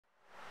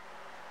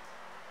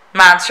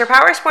Monster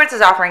Powersports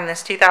is offering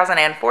this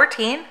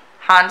 2014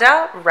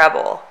 Honda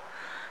Rebel.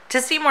 To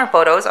see more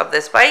photos of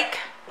this bike,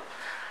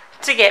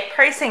 to get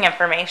pricing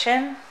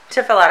information,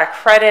 to fill out a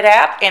credit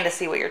app, and to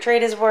see what your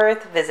trade is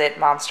worth, visit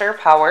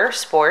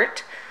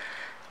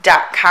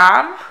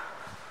monsterpowersport.com.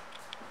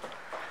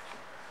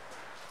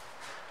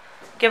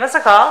 Give us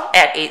a call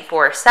at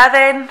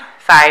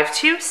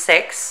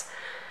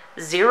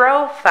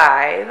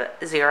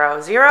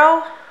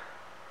 847-526-0500.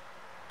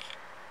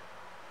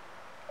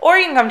 Or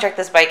you can come check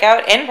this bike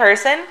out in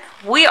person.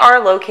 We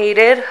are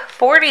located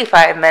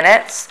 45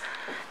 minutes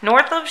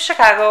north of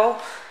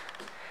Chicago,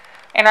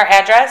 and our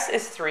address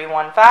is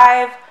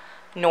 315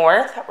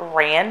 North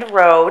Rand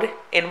Road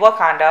in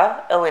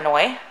Wauconda,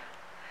 Illinois.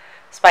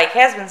 This bike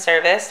has been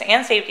serviced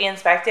and safety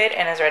inspected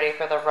and is ready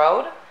for the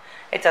road.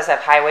 It does have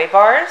highway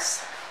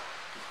bars.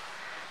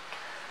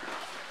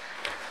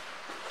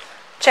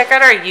 Check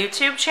out our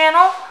YouTube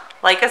channel,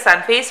 like us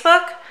on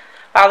Facebook,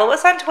 follow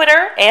us on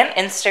Twitter and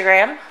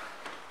Instagram.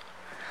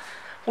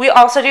 We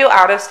also do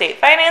out-of-state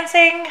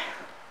financing,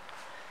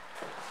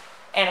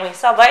 and we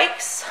sell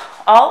bikes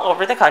all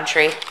over the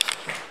country.